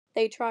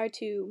they try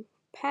to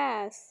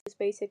pass is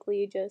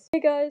basically just,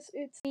 hey guys,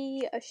 it's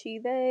me, a she,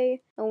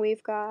 they, and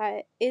we've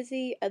got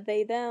Izzy, a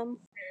they, them,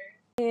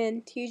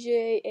 and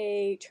TJ,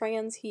 a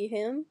trans he,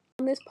 him.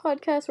 On this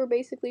podcast, we're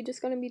basically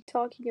just going to be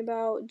talking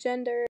about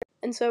gender.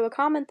 And so a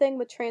common thing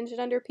with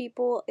transgender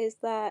people is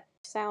that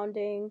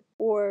sounding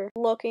or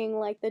looking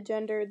like the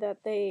gender that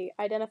they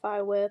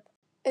identify with.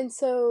 And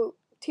so,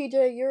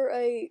 TJ, you're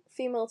a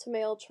female to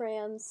male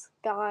trans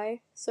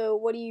guy, so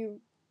what do you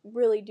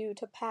really do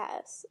to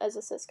pass as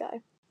a cis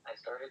guy? I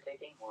started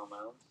taking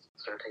hormones,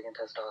 started taking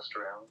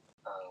testosterone,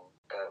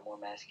 got a more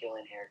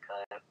masculine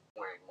haircut,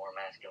 wearing more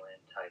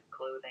masculine type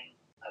clothing.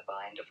 I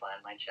bind to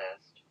flatten my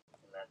chest,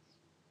 and that's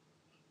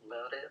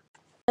about it.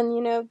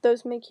 And,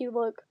 those make you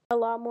look a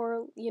lot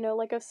more,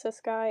 like a cis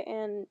guy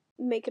and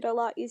make it a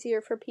lot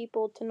easier for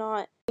people to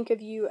not think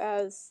of you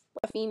as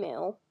a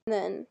female. And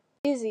then,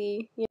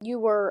 Izzy, you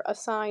were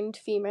assigned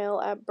female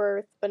at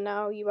birth, but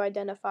now you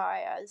identify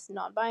as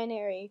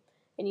non-binary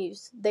and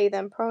use they,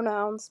 them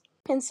pronouns.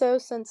 And so,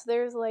 since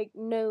there's,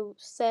 no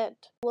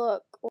set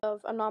look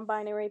of a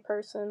non-binary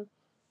person,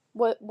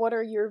 what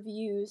are your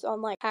views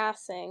on,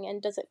 passing,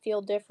 and does it feel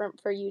different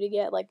for you to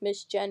get,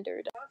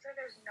 misgendered? I would say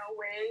there's no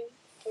way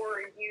for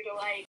you to,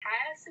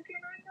 pass if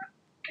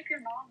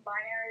you're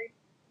non-binary,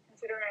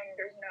 considering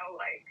there's no,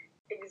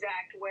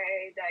 exact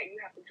way that you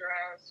have to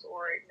dress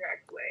or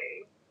exact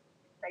way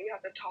that you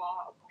have to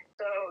talk.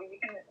 So you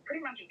can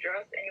pretty much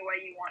dress any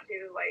way you want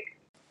to,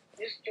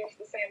 just dress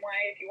the same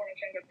way. If you want to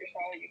change up your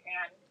style, you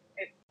can.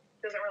 It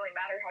doesn't really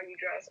matter how you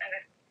dress. And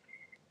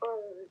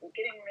for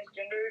getting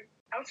misgendered,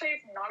 I would say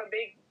it's not a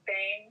big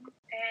thing.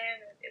 And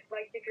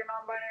if you're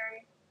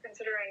non-binary,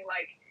 considering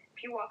if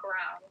you walk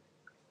around,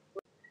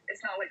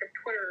 it's not like a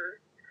Twitter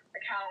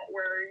account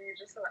where you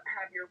just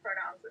have your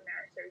pronouns in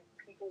there, so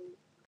people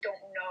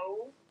don't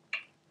know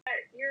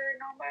that you're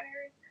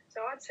non-binary.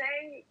 So I'd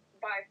say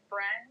by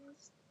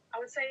friends, I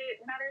would say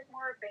it matters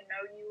more if they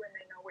know you and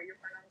they know what your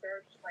pronouns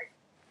are.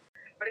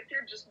 But if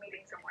you're just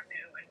meeting someone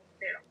new and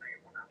they don't know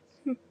your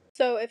pronouns.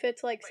 So if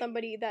it's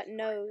somebody that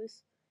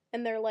knows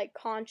and they're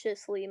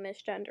consciously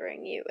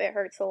misgendering you, it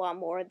hurts a lot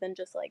more than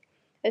just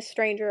a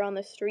stranger on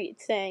the street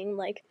saying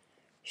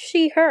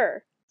she,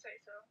 her. Say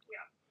so,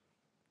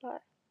 yeah.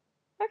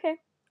 Okay.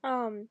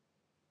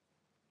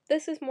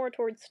 This is more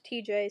towards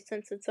TJ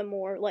since it's a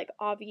more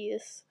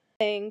obvious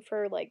thing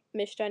for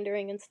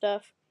misgendering and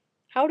stuff.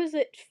 How does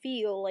it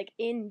feel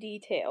in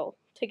detail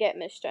to get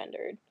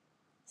misgendered?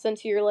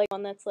 Since you're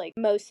one that's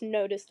most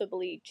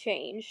noticeably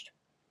changed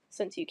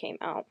since you came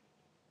out.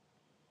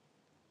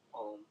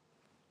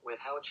 With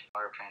how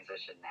our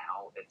transition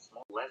now, it's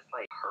less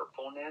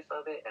hurtfulness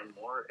of it and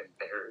more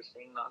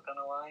embarrassing, not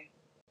gonna lie.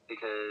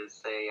 Because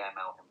say I'm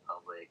out in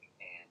public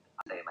and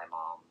say my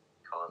mom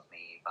calls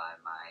me by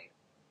my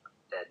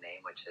dead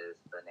name, which is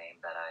the name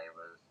that I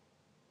was,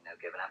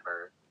 given at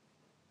birth,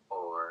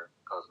 or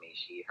calls me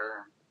she,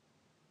 her.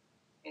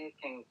 It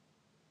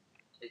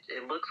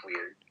looks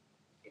weird,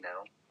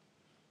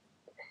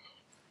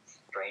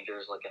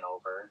 Strangers looking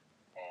over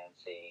and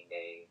seeing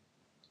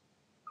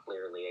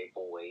clearly a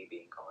boy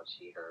being called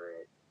she,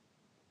 her, it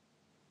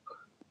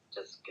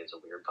just gives a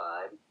weird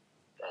vibe.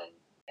 And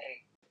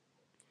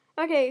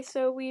hey. Okay,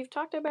 so we've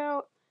talked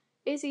about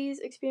Izzy's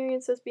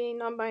experience as being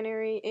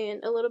non-binary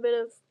and a little bit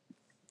of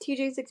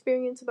TJ's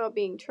experience about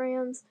being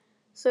trans.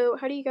 So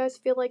how do you guys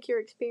feel like your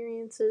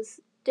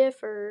experiences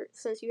differ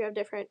since you have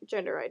different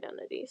gender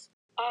identities?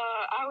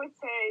 I would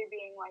say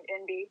being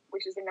NB,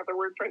 which is another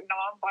word for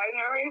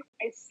non-binary.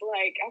 It's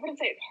I wouldn't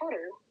say it's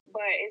harder,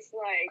 but it's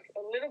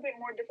a little bit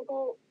more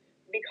difficult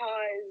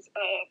because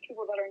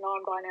people that are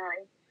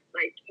non-binary,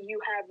 you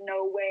have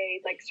no way,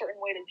 certain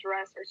way to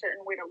dress or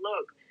certain way to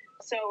look.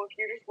 So if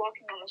you're just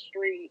walking on the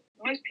street,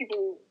 most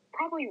people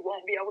probably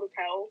won't be able to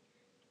tell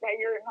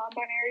that you're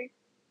non-binary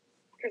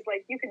because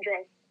you can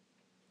dress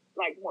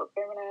more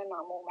feminine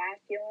or more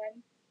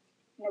masculine.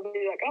 And they'll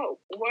be oh,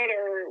 what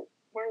are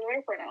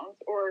their pronouns?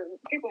 Or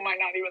people might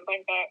not even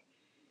think that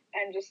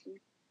and just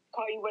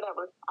call you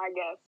whatever, I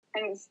guess.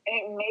 And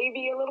it may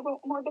be a little bit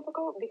more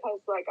difficult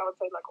because I would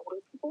say older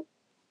people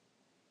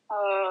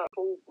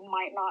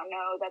might not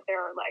know that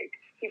there are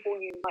people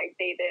you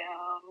they,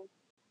 them.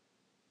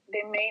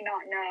 They may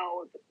not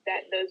know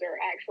that those are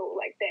actual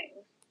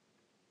things.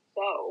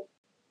 So.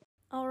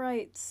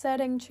 Alright,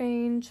 setting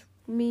change.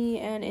 Me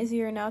and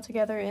Izzy are now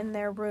together in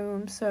their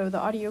room, so the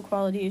audio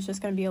quality is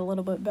just going to be a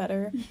little bit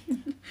better.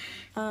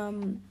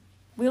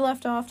 We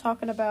left off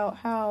talking about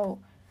how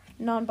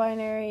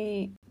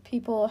non-binary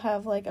people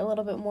have a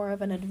little bit more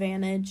of an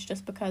advantage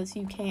just because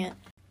you can't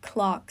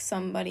clock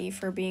somebody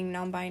for being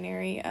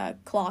non-binary.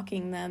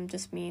 Clocking them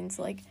just means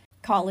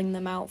calling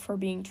them out for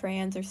being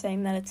trans or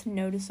saying that it's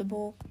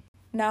noticeable.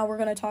 Now we're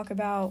going to talk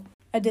about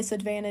a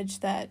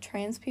disadvantage that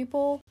trans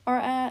people are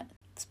at,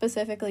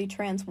 specifically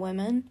trans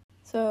women.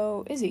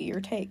 So, Izzy, your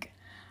take.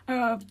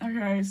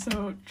 Okay,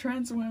 so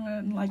trans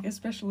women,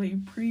 especially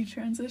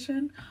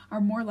pre-transition, are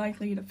more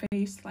likely to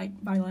face,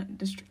 violent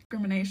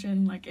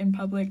discrimination, in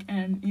public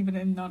and even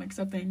in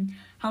non-accepting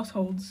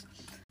households.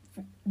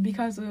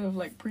 because of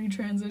like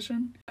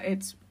pre-transition,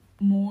 it's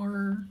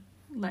more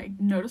like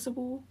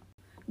noticeable.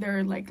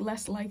 They're like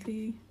less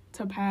likely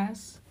to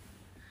pass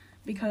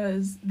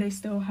because they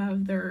still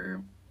have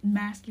their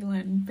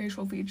masculine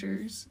facial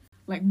features,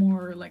 like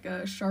more like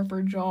a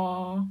sharper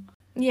jaw.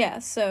 Yeah,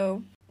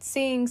 so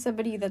seeing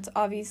somebody that's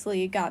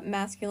obviously got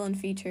masculine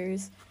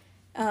features,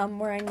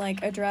 wearing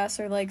like a dress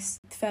or like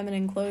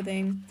feminine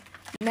clothing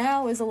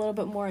now is a little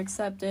bit more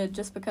accepted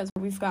just because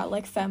we've got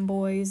like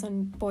femboys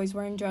and boys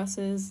wearing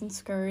dresses and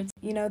skirts.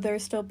 You know,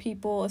 there's still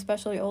people,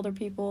 especially older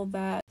people,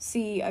 that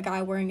see a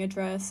guy wearing a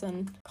dress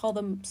and call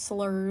them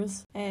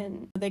slurs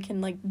and they can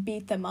like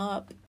beat them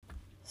up.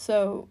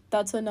 So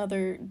that's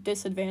another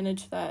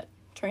disadvantage that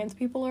trans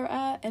people are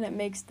at, and it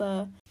makes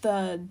the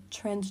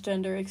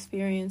transgender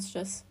experience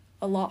just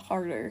a lot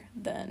harder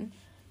than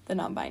the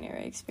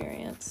non-binary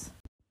experience.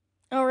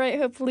 Alright,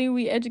 hopefully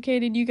we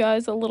educated you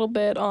guys a little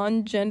bit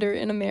on gender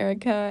in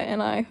America,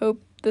 and I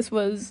hope this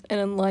was an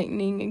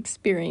enlightening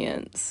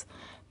experience.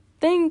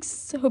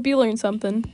 Thanks! Hope you learned something.